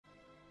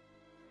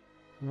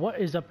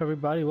What is up,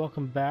 everybody?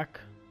 Welcome back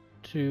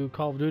to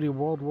Call of Duty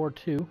World War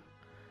II.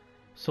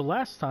 So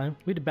last time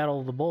we did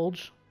Battle of the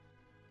Bulge.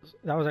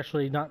 That was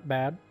actually not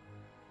bad.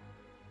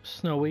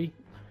 Snowy,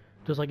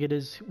 just like it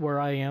is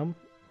where I am.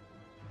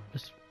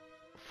 Just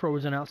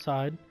frozen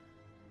outside.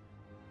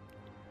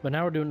 But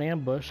now we're doing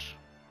ambush.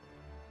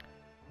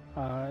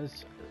 It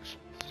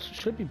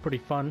should be pretty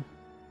fun.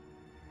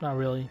 Not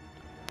really.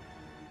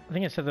 I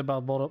think I said that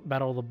about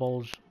Battle of the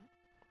Bulge.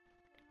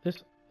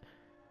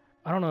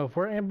 I don't know if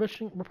we're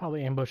ambushing. We're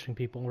probably ambushing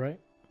people, right?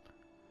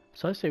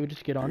 So I say we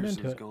just get on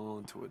into it.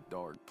 Gone to a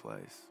dark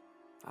place.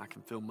 I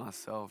can feel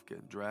myself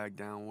getting dragged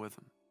down with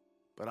him.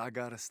 But I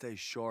gotta stay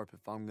sharp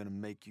if I'm gonna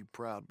make you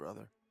proud,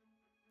 brother.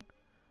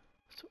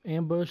 So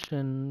ambush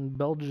in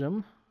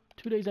Belgium,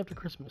 2 days after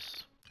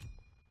Christmas.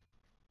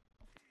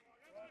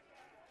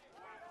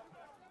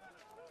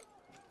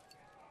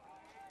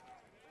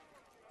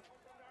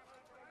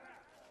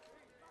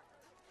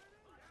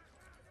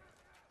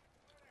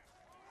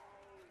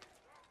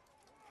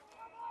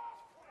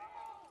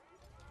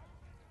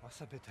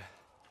 Wasser bitte.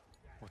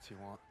 What's he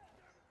want?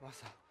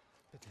 Wasser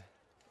bitte.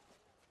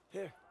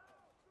 Here.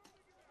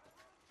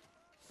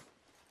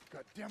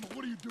 God damn it,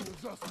 what are you doing,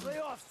 Zussman? Lay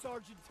off,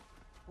 Sergeant.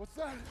 What's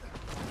that?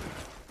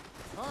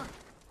 Huh?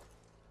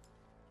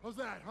 How's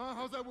that, huh?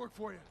 How's that work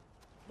for you?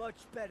 Much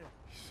better.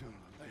 You son of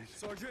a bitch.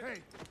 Sergeant.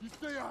 Hey, you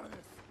stay out of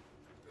this.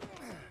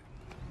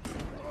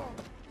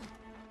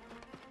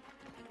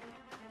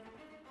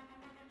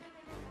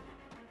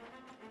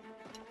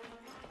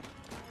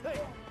 Hey,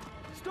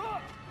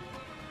 stop!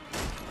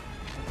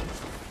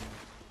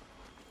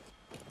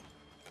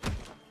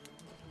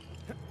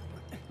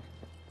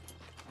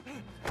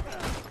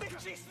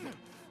 Mitschießen!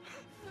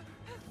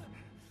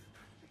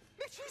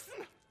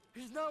 Mitschießen!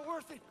 He's not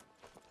worth it.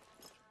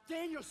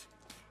 Daniels!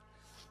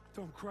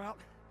 Don't Kraut.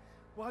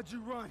 Why'd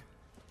you run?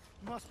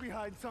 You must be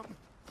hiding something.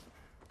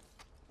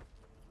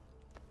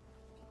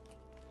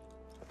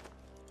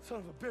 Son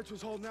of a bitch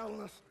was holding out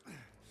on us.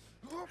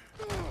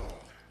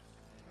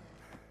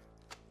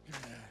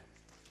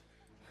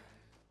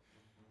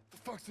 The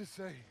fuck's this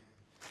say?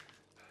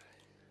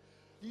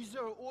 These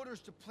are orders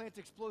to plant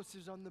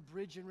explosives on the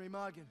bridge in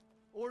Remagen.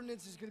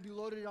 Ordnance is going to be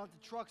loaded onto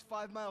trucks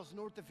 5 miles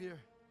north of here.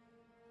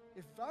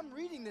 If I'm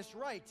reading this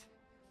right,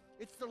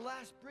 it's the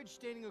last bridge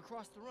standing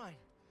across the Rhine.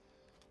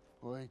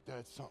 Well, ain't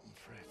that something,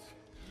 Fritz?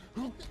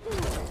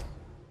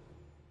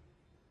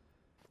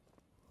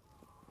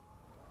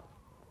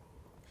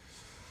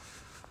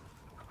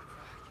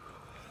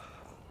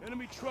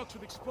 Enemy trucks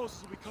with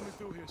explosives will be coming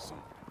through here soon.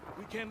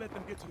 We can't let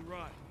them get to the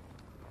Rhine.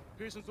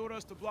 Pearson's ordered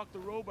us to block the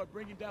road by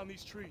bringing down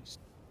these trees.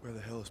 Where the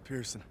hell is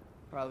Pearson?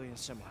 Probably in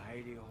some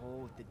hiding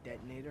hole with the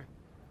detonator.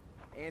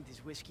 And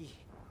his whiskey.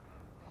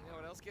 You know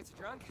what else gets you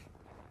drunk?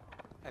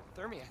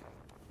 Hypothermia.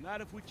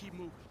 Not if we keep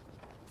moving.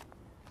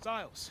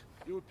 Siles,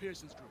 you're with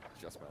Pearson's group.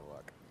 Just my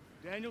luck.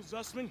 Daniel,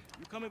 Zussman,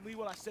 you come at me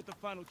while I set the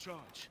final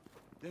charge.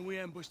 Then we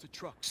ambush the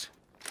trucks.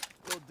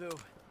 Will do.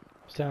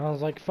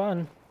 Sounds like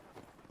fun.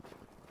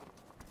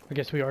 I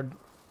guess we are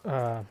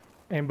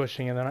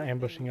ambushing and they're not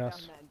ambushing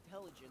us.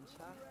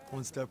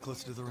 One step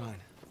closer to the Rhine.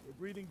 We're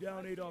breathing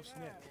down Adolf's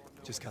neck.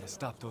 Just gotta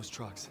stop those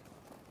trucks.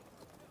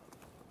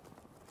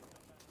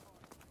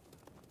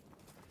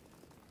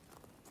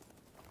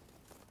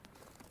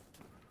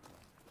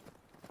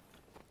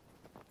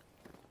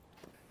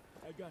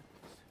 I got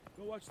this.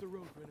 Go watch the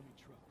road for enemy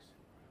trucks.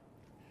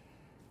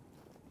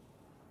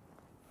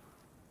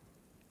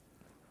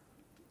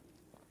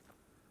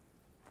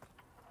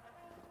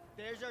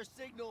 There's our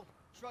signal.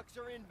 Trucks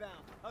are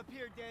inbound. Up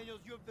here, Daniels,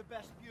 you have the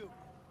best view.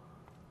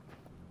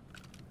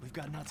 We've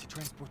got Nazi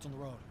transports on the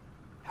road.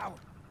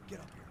 Howard, get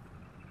up here.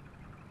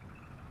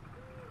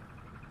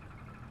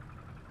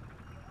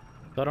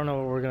 I don't know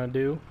what we're gonna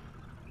do.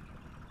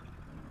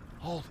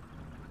 Hold.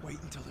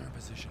 Wait until they're in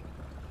position.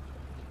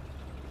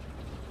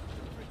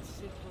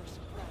 Sit for a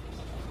surprise.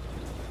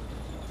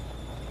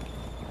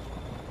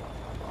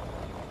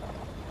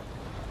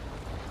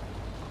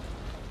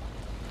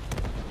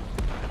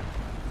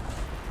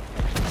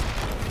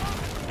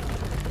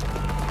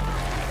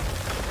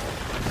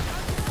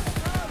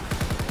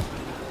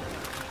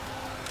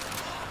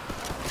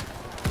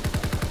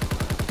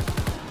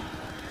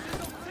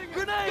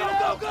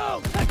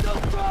 Go! Take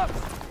those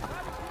trucks!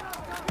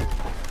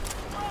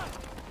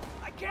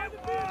 I can't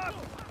walk!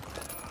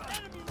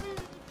 Enemy leading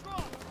the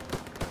truck!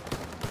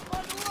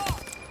 On the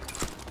rock!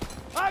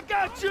 I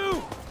got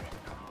you!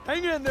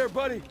 Hang in there,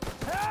 buddy!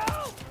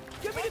 Help!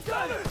 Give me the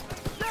gunner!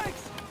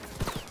 Thanks!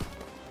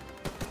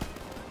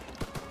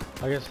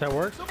 I guess that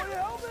works. Somebody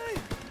help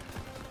me!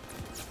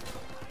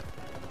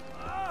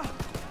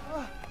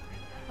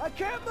 I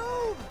can't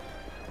move!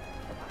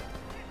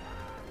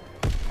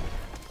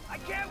 I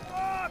can't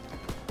walk!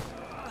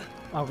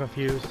 I'm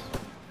confused.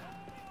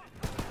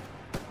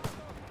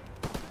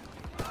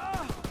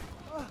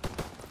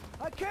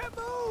 I can't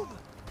move!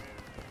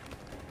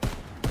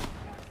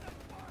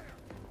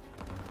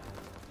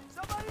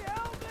 Somebody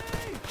help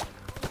me!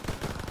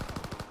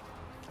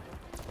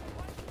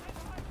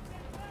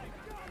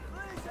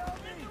 Please help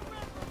me!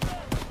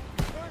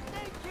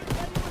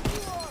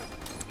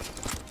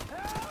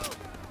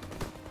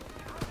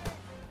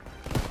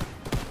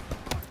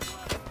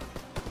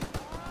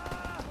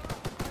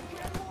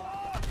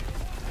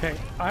 Okay,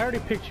 I already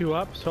picked you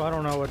up, so I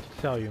don't know what to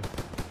tell you.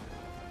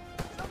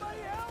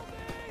 Somebody help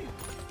me!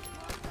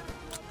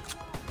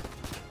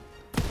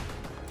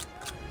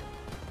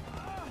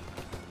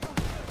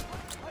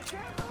 I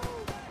can't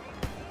move!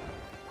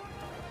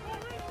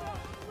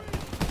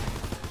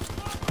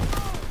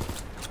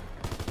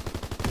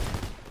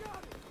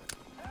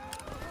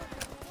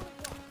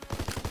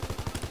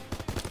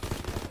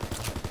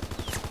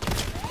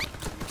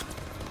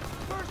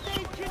 First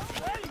aid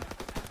kit's ready!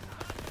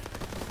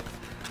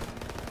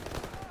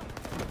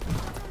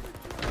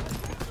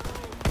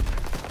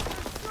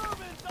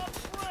 Servants up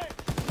front!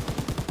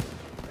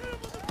 Hit him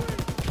with the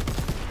breach!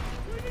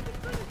 We need to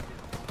finish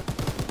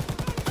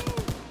it!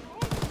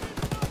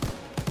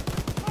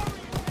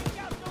 Hurry and take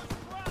out those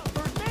crowds!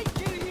 First aid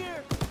kit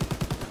here!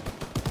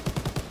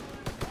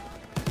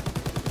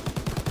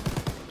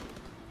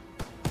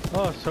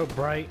 Oh, it's so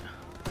bright.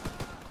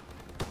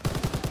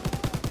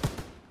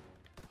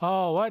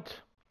 Oh,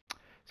 what?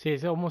 See,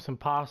 it's almost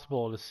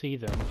impossible to see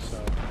them, so...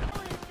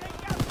 Hurry and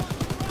take out those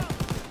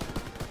crowds!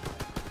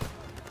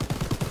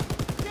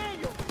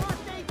 Daniel,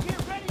 first aid kit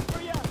ready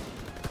for you!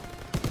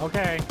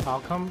 Okay,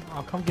 I'll come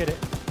get it.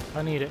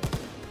 I need it.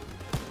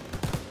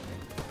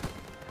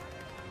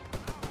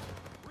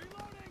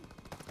 Reloading!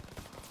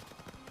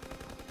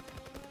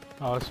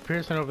 Oh, it's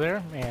Pearson over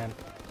there? Man.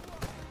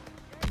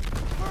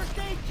 First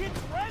aid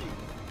kit's ready!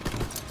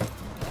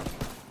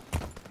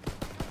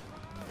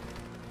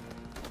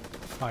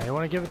 Alright, you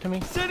wanna give it to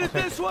me? Send I'll it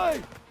take this way!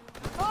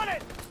 On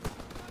it!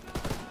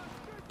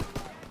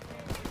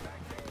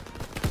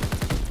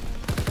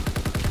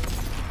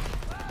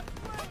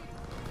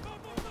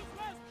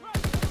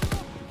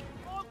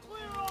 All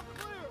clear, all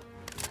clear!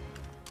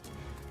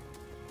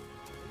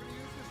 We're gonna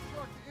use this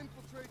truck to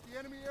infiltrate the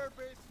enemy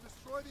airbase and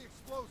destroy the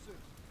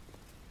explosives.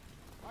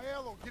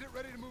 Aiello, get it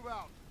ready to move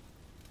out.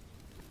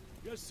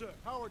 Yes, sir.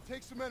 Howard,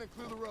 take some men and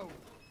clear the road.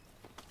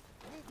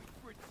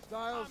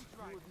 Styles,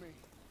 you with me.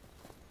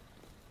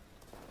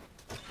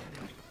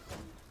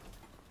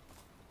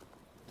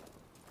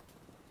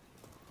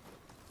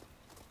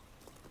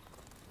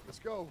 Let's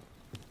go.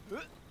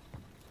 We'll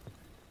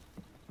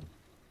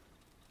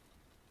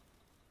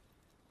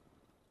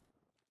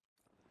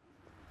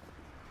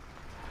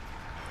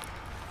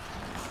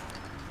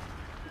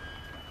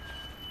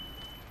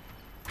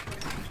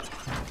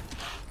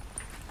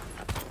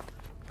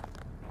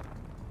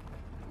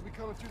be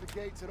coming through the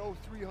gates at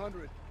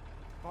 0300.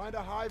 Find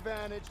a high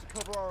vantage to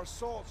cover our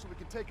assault so we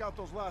can take out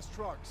those last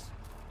trucks.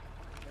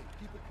 Hey,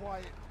 keep it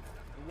quiet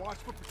and watch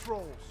for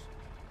patrols.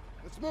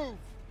 Let's move!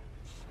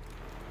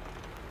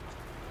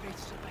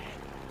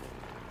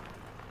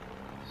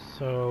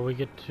 So we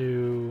get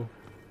to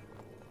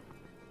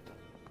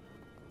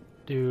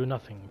do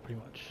nothing, pretty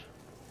much.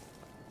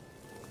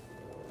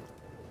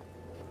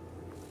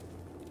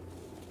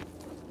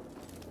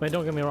 But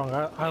don't get me wrong,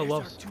 I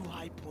love... There's our two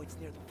high points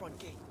near the front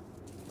gate.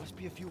 Must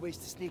be a few ways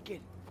to sneak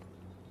in.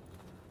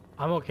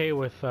 I'm okay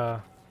with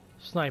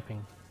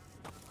sniping.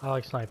 I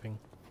like sniping.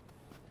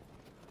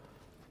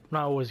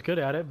 Not always good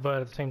at it,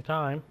 but at the same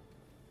time...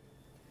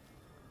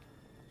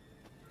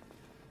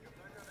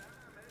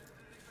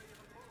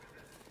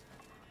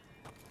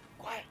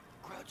 Quiet.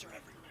 Crowds are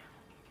everywhere.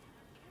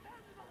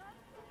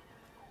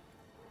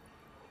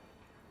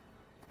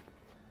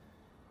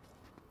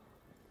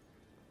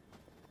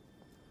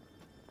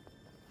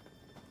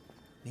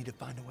 Need to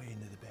find a way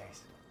into the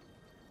base.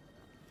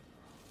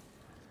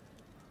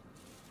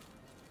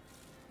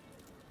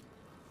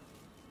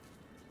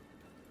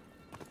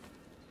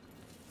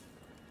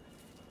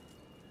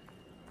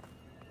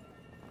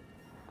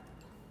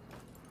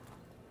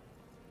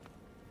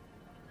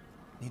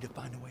 Need to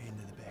find a way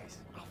into the base.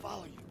 I'll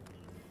follow you.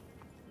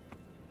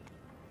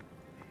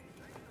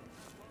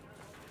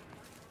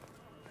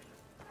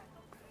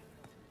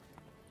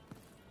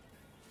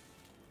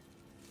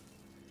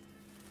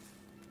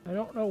 I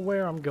don't know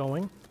where I'm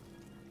going.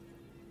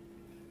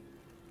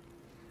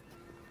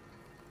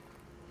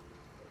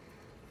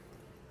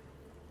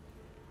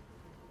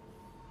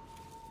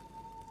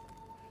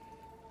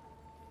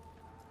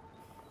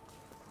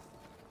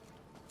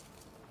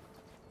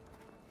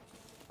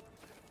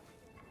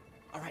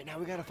 All right, now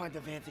we gotta find the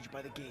vantage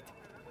by the gate.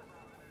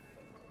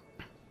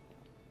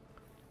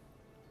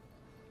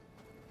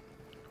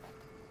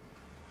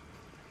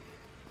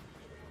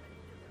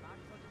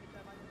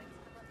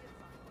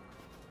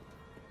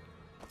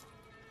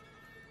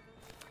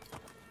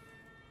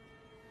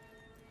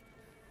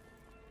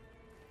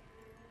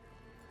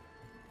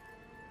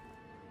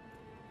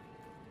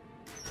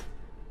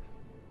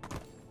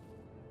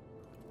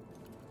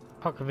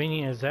 How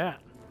convenient is that?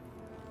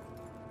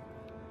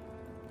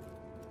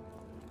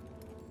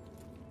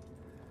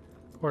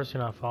 Of course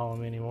you're not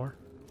following me anymore.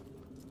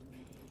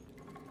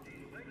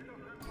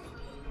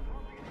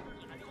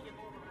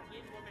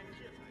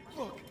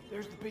 Look,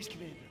 there's the base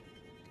commander.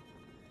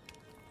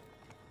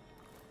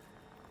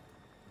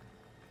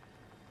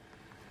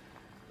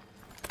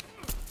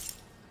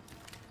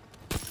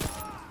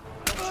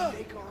 Let's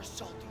make our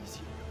assault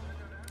easier.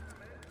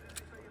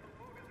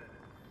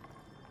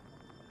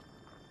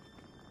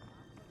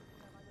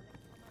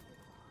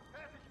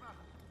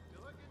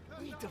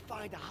 to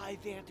find a high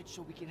vantage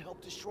so we can help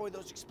destroy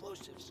those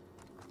explosives.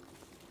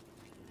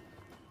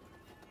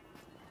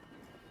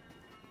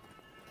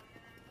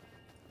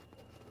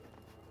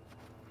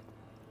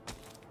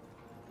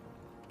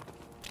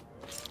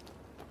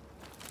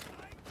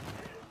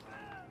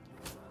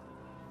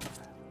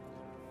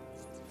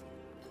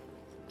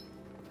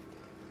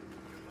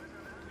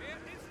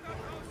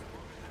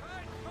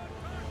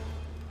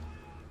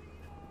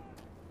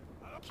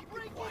 Keep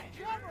it quiet.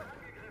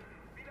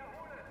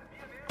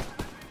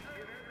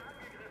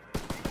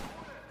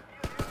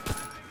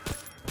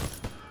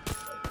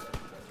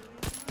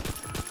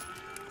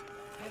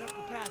 Head up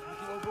the path. We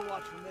can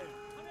overwatch from there.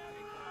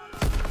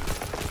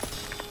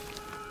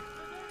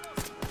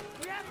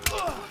 We have to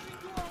push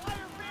into a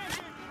higher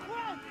vantage.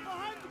 Run!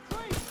 Behind the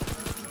tree!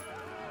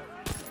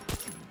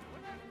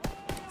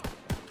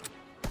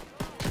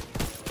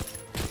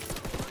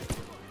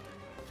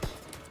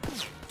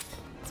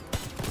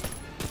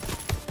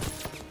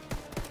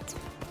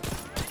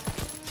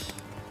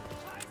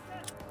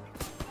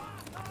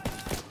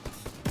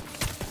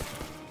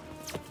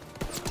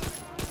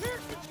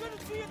 Pearson's gonna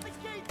be at the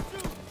gate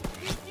soon!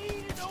 We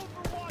need an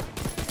overwatch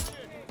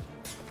position!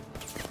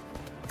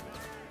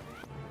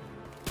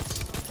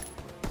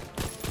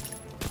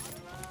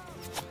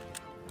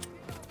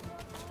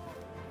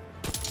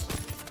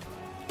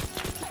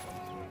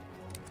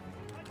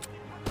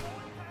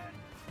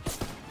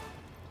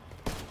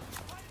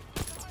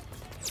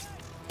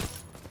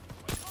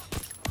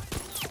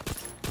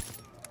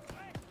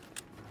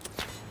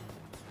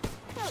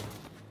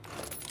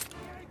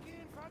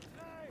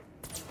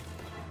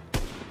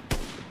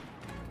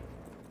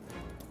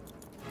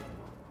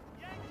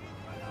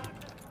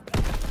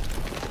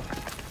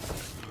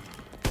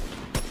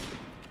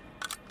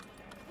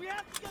 We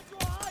have to get to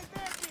a high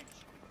vantage!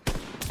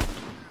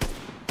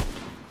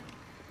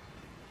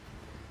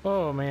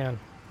 Oh man.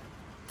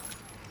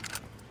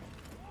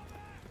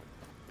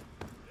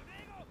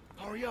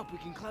 Hurry up, we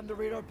can climb the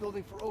radar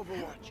building for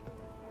overwatch.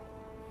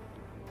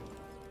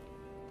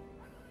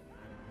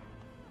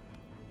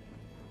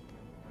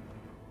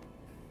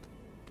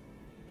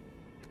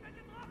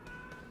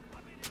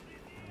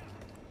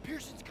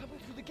 Pearson's coming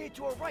through the gate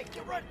to our right.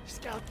 Get ready.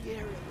 Scout the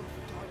area. Look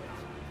for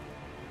targets.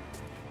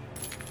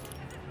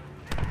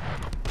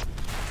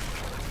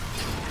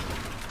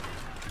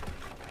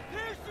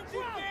 Pearson's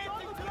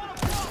advancing to the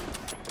front.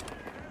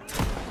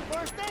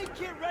 First aid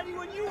kit ready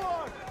when you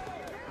are.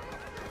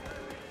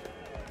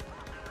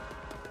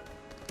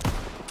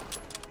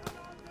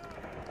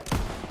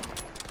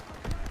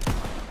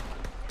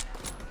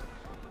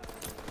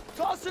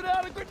 Tossing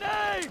out a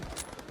grenade!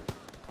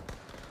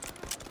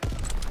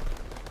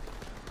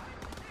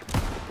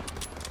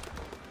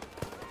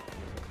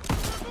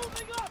 They're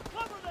moving up!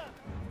 Cover them!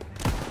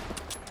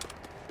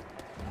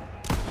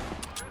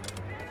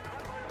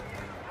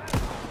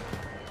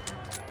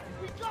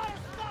 We gotta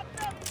stop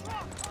that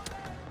truck!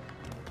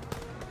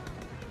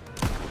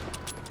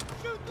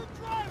 Shoot the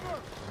driver!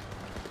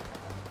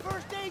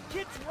 First aid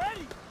kit's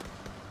ready!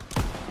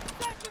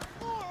 Second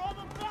floor on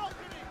the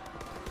balcony!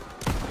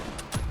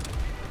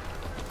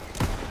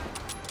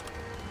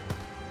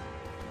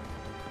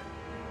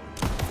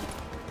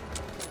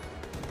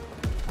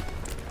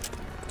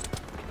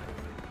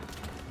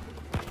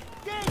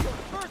 Daniel,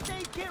 first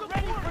aid kit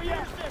ready for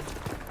you!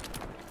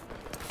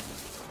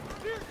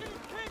 Pearson is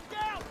pinned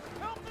down!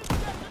 Help him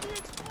get to the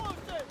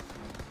explosives!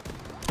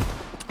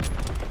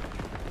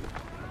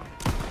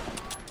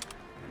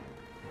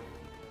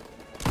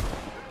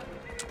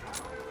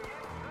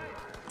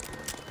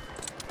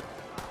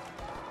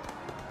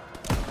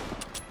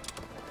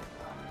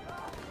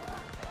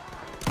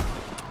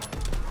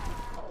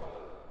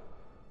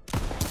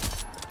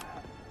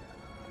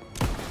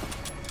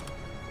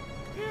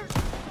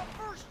 Pearson, the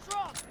first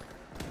truck!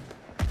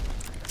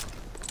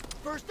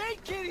 First aid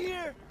kit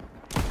here!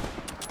 They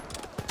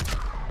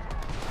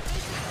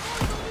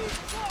destroyed the lead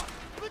truck!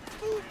 Let's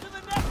move to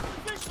the next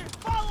position!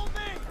 Follow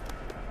me!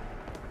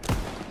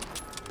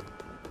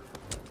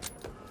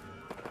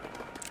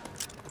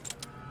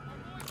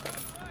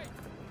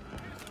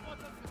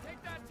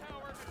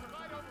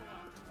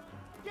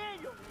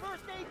 Daniel,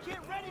 first aid kit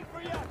ready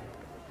for you!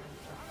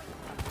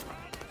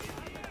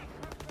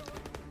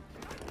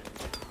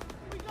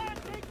 We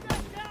gotta take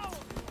that tower!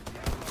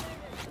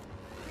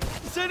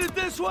 Send it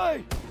this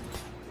way!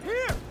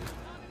 Here!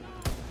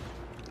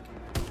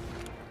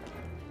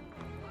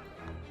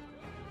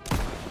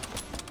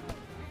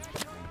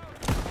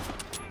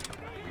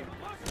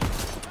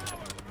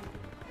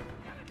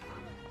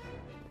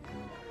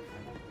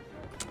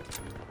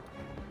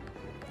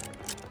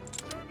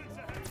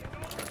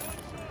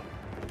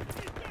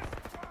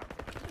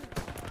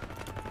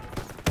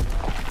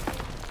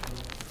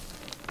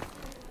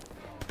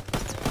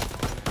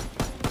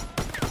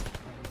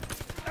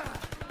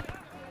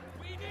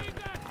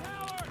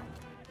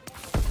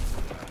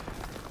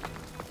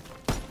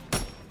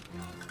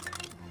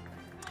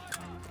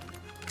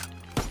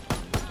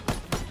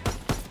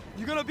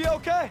 You gonna be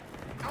okay?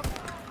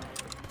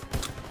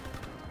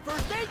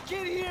 First aid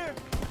kit here!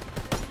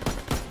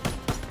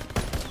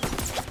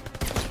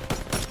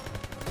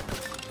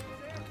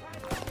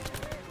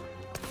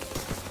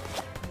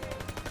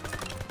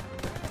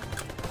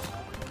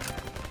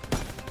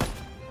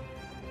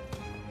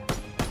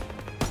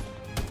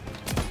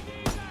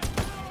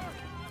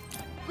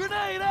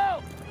 Grenade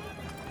out!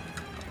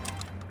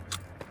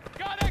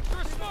 Got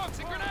extra smokes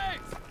and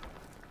grenades!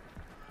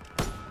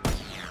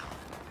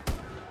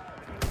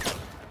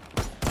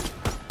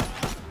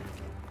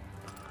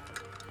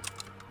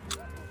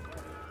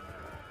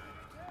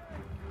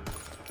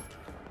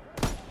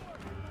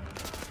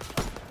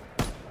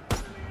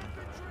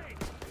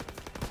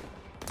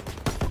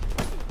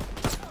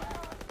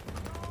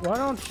 Why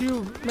don't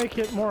you make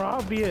it more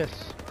obvious?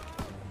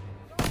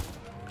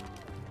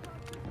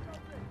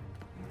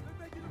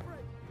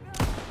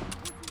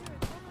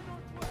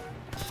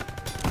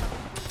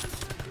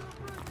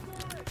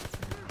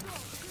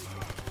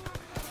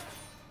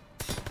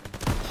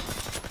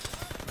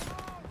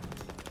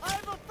 I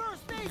have a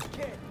first aid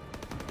kit!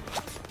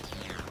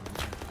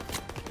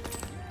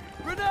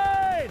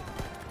 Grenade!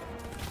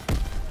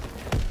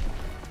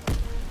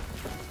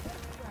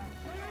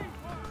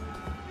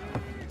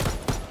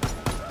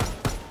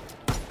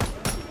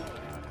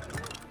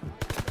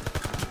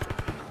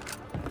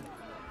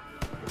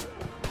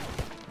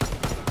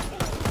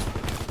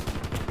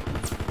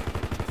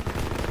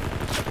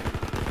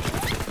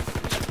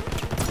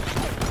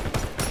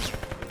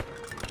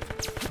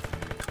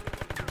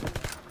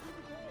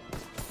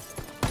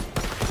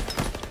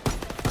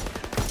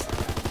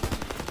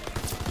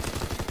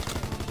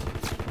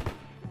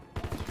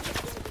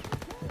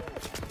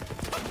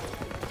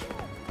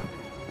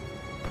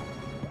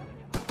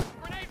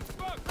 Grenade and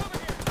smokes over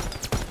here!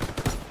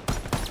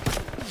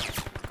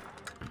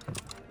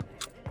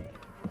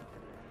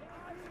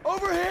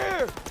 Over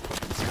here!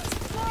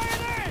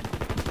 Flying in!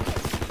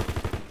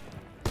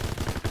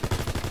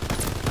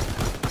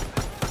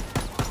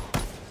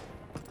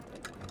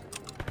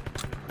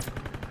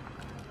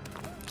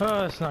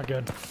 Oh, that's not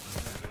good.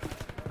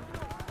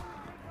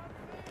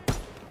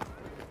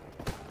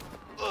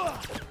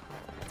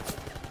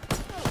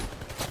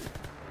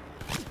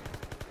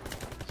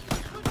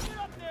 Get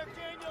up there,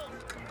 Daniel!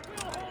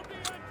 We'll hold the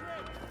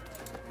entrance!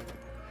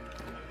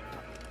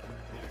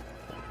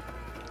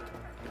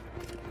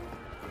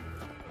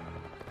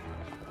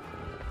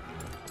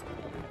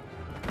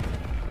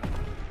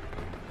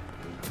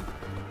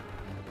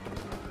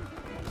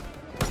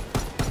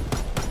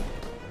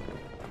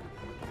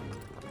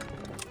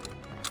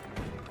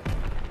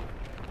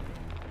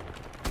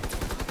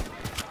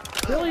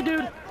 Really,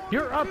 dude?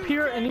 You're up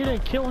here and you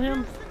didn't kill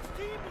him? Houston's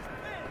team is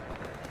pinned!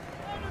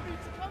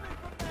 Enemies coming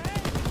from the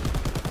hangar!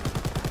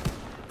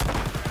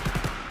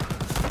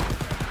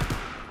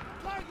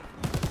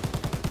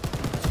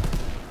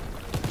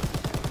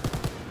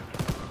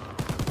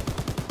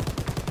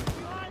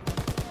 Behind the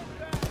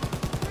sandbag!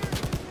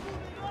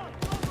 Moving up!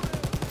 Cover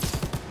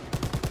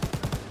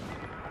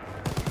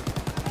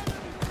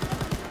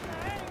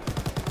him!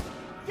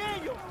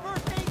 Daniel,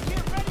 first aid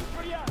kit ready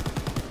for you!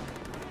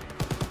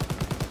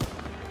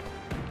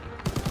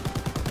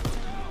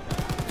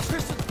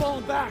 Tristan's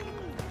falling back!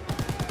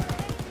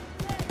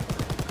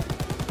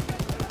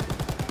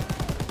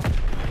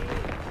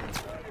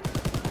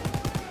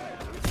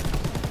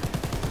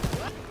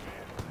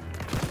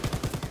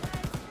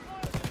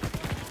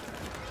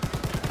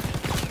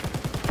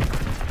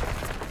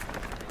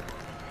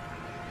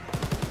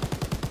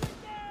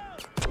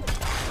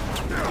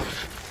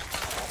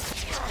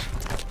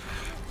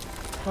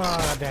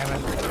 Ah, damn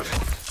it.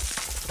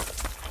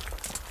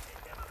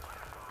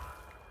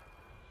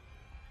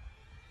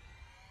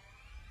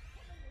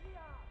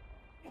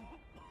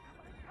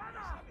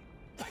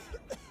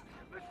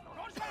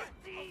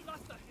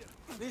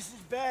 This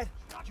is bad.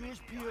 Jewish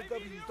POWs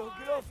don't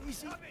get off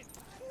easy.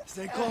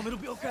 Stay calm, it'll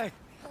be okay.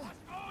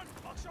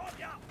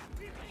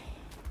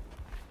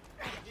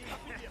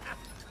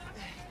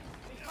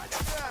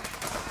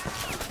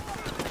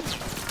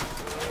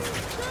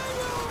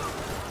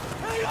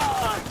 Hang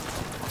on!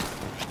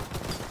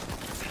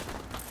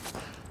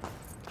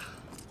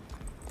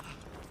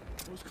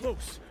 That was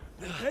close.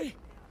 You okay?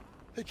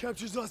 They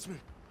captured Zussman.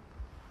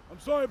 I'm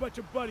sorry about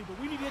your buddy, but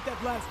we need to hit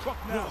that last truck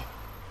now.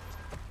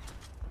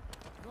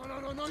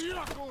 No, you're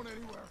not going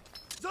anywhere.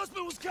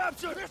 Zussman was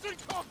captured! Mission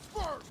comes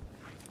first!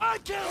 I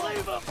can't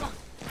leave him!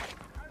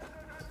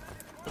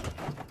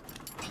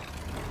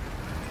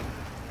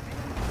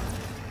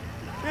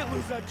 Can't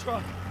lose that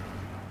truck.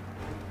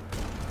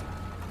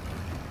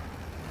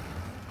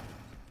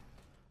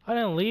 I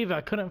didn't leave,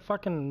 I couldn't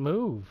fucking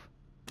move.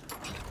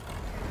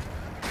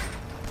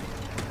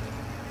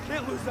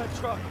 Can't lose that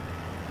truck.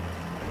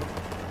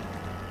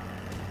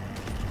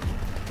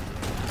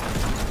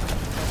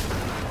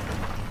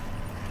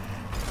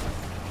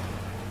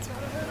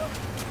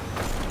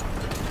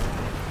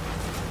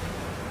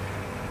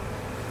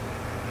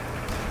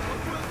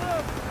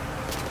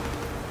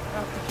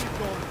 Have to keep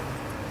going.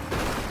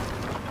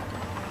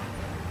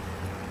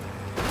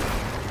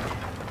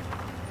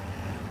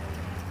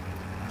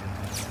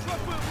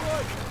 Truck went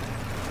right.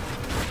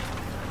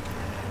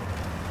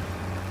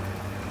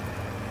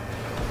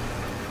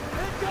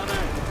 Incoming!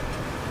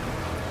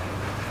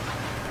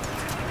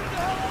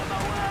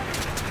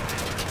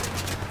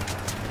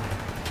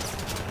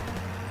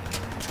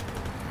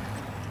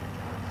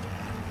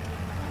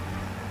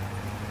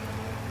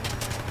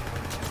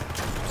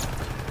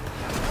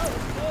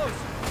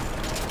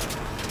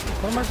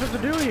 What am I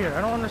supposed to do here?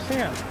 I don't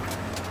understand.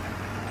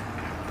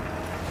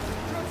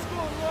 Truck's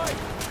going right.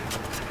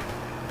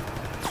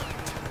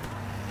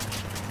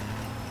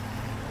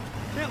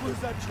 Can't lose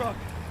that truck.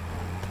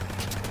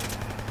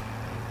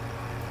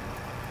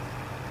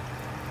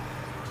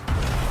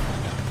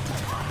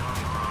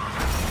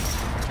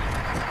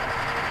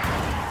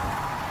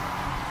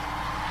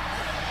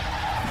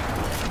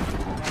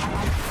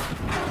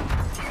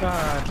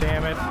 Ah,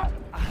 damn it.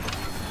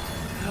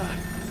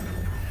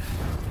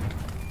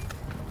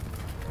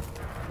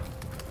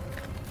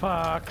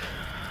 Fuck.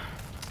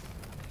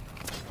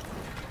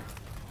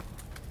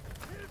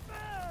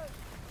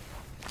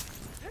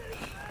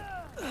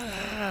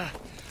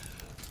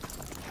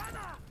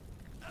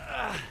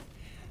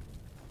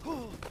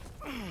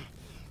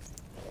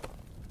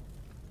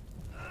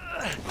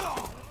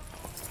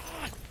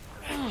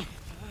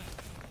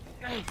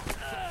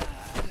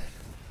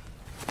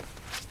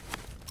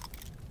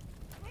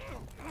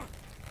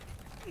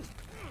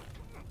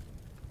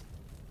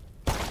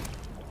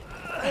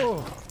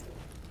 Oh.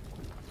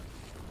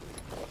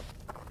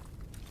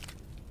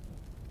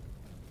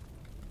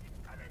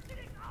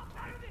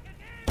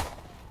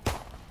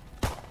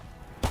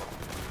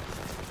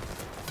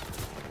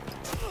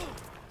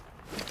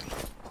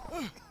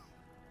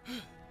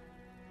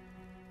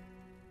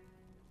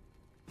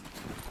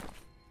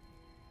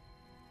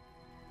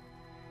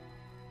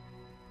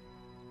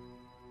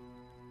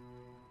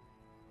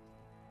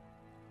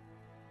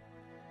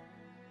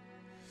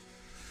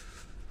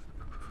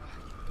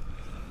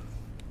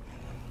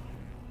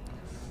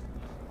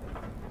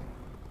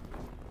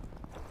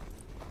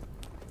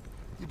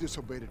 You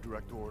disobeyed a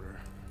direct order.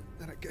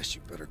 Then I guess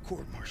you better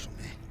court-martial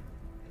me.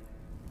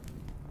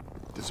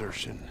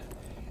 Desertion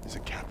is a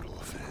capital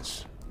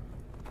offense.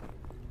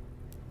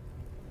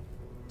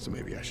 So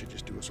maybe I should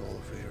just do us all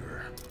a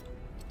favor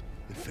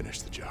and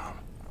finish the job.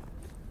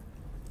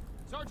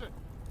 Sergeant!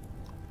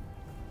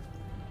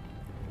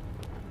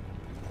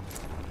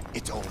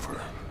 It's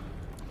over.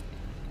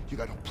 You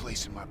got no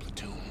place in my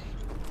platoon.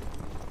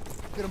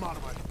 Get him out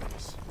of my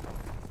face.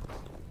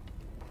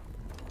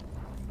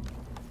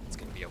 It's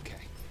gonna be okay.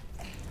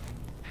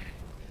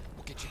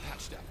 We'll get you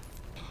patched up.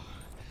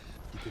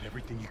 You did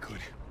everything you could.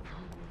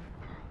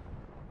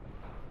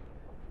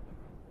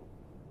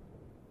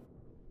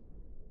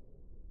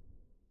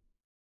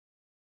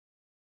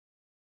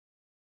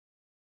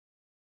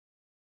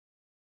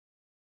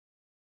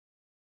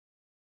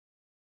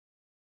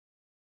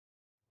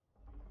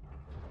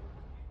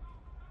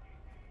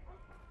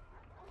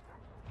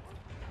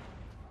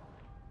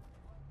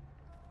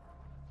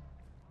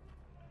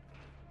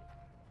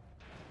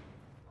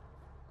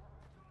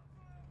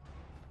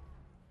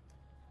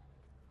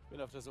 Bin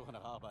auf der Suche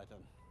nach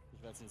Arbeitern.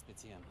 Ich werde sie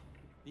inspizieren.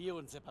 Die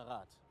und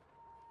separat.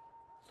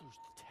 Lose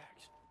the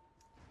tags.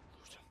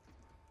 Lose them.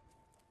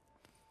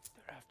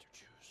 They're after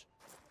Jews.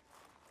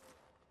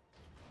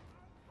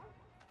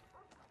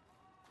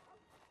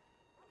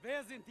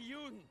 Wer sind die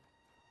Juden?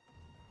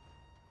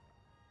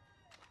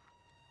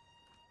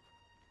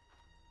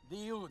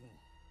 Die Juden.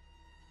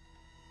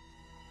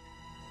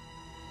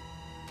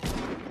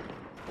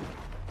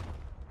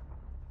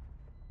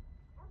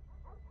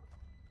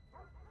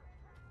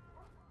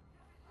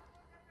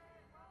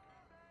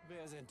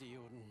 Wer sind die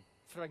Juden?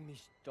 Frag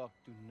mich doch,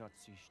 du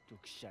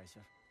Nazi-Stück Scheiße.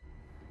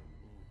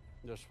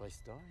 Du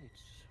sprichst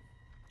Deutsch.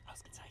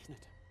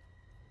 Ausgezeichnet.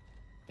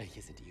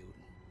 Welche sind die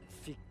Juden?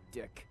 Fick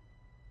Dick.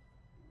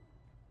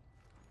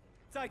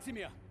 Zeig sie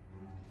mir!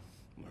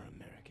 We're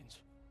Americans.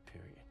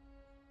 Period.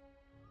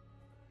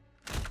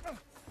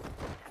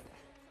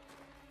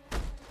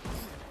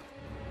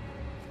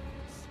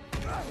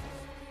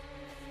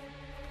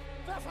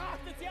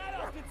 Verfrachtet sie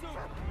alle auf den Zug!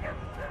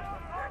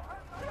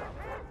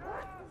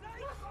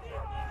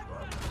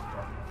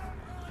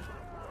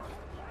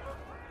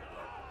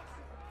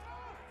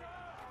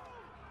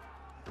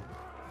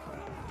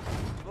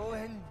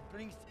 Wohin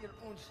bringst ihr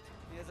uns?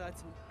 Ihr seid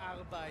zum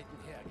Arbeiten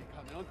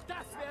hergekommen und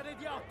das werdet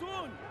ihr auch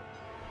tun!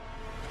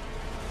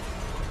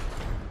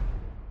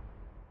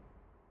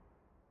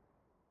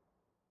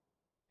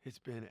 It's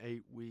been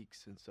 8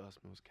 weeks since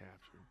Sussman was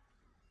captured.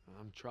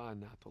 I'm trying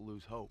not to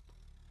lose hope.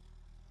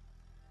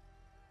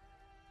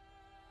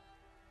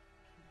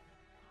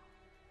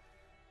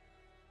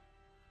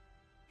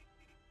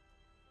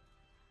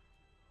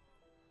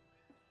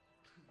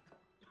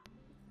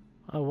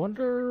 I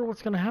wonder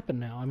what's gonna happen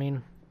now. I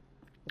mean,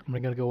 am I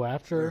gonna go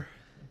after?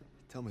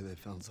 Tell me they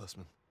found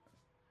Sussman.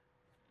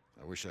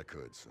 I wish I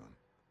could, son.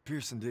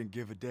 Pearson didn't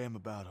give a damn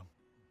about him.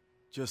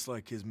 Just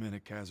like his men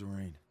at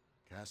Kasserine.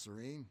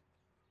 Kasserine?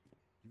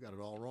 You got it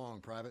all wrong,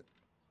 Private.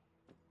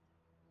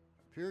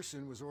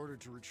 Pearson was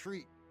ordered to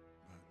retreat,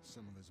 but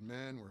some of his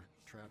men were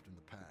trapped in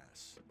the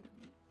pass.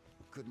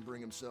 Couldn't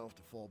bring himself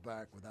to fall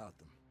back without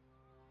them.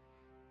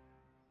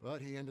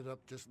 But he ended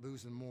up just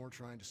losing more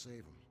trying to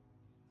save them.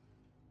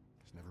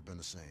 It's never been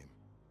the same.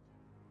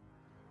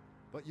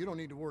 But you don't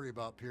need to worry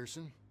about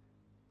Pearson.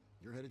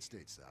 You're headed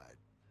stateside.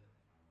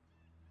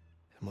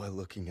 Am I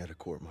looking at a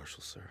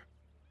court-martial, sir?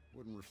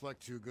 Wouldn't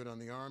reflect too good on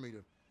the Army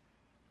to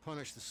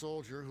Punish the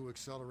soldier who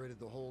accelerated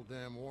the whole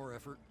damn war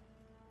effort.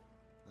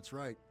 That's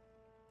right.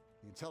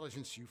 The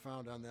intelligence you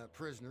found on that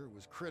prisoner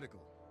was critical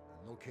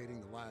in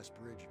locating the last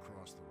bridge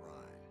across the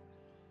Rhine.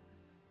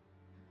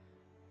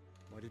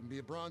 Might even be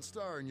a Bronze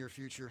Star in your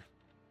future.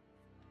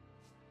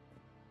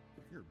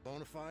 You're a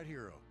bona fide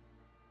hero.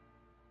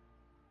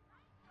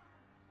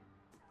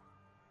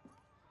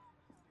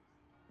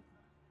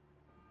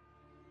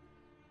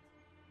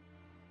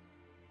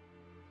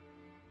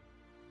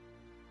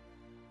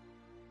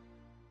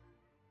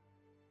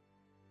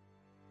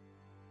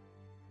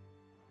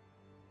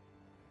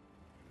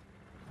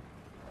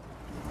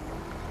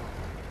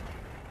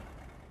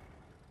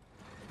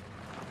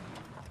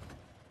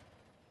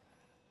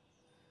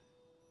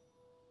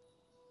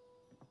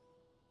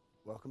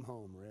 Welcome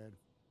home, Red.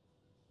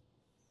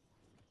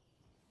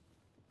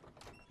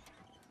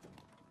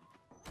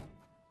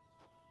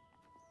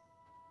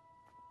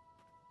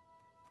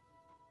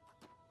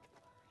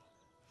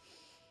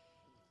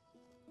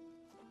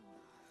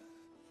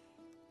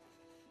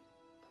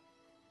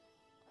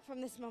 From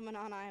this moment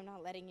on, I am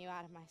not letting you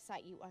out of my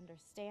sight. You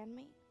understand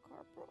me,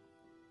 Corporal?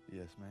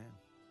 Yes, ma'am.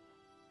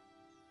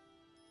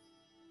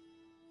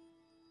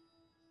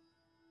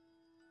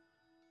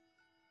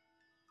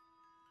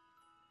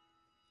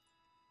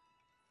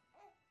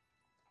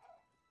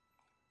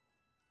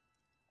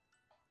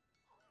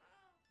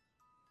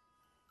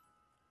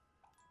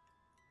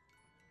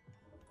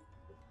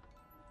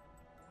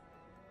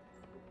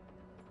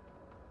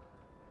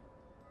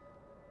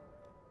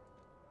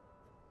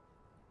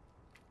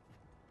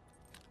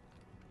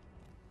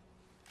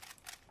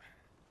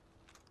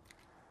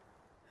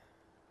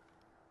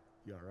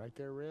 You all right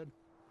there, Red?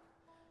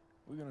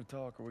 We gonna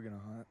talk or we gonna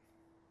hunt?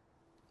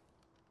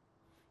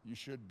 You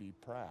should be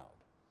proud.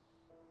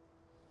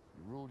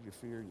 You ruled your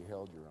fear, you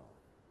held your own.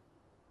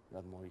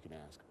 Nothing more you can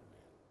ask of a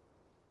man.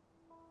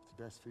 It's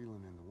the best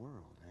feeling in the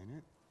world, ain't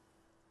it?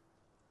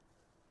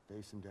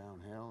 Facing down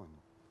hell and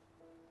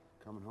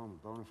coming home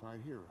a bona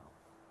fide hero.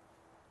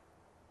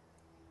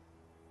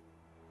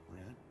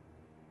 Red?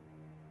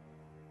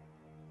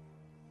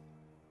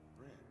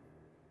 Red.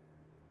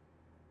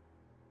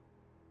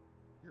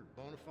 You're a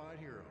bona fide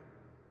hero.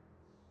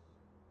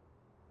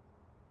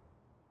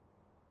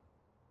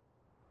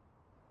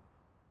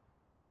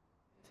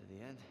 To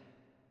the end?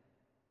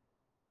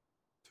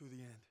 To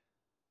the end.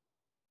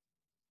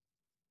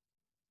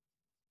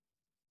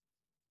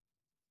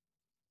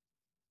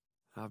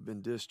 I've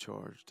been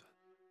discharged.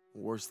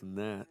 Worse than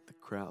that, the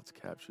Krauts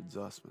captured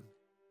Zussman.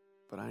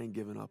 But I ain't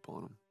giving up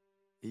on them,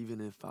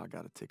 even if I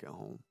got a ticket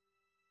home.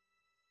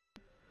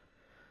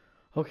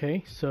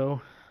 Okay, so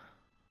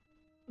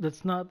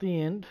that's not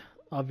the end,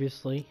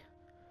 obviously.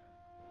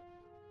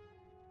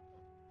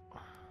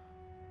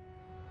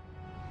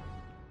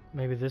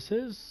 Maybe this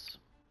is?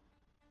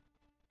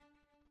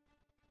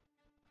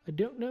 I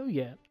don't know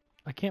yet.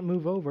 I can't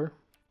move over.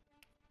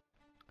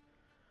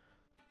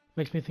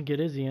 Makes me think it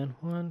is the end.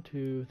 1,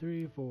 2,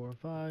 3, 4,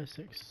 5,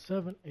 6,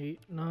 7, 8,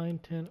 9,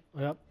 10.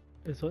 Yep,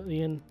 it's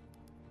the end.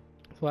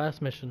 It's the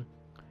last mission.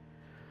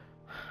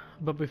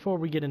 But before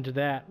we get into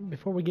that,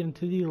 before we get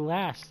into the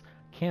last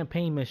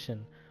campaign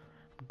mission,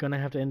 I'm gonna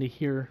have to end it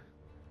here.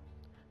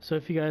 So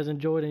if you guys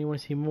enjoyed and you want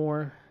to see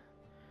more,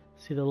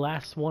 see the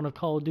last one of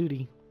Call of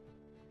Duty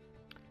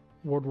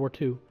World War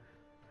II,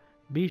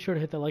 be sure to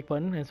hit that like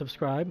button and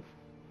subscribe.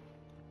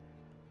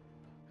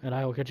 And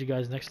I will catch you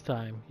guys next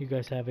time. You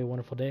guys have a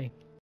wonderful day.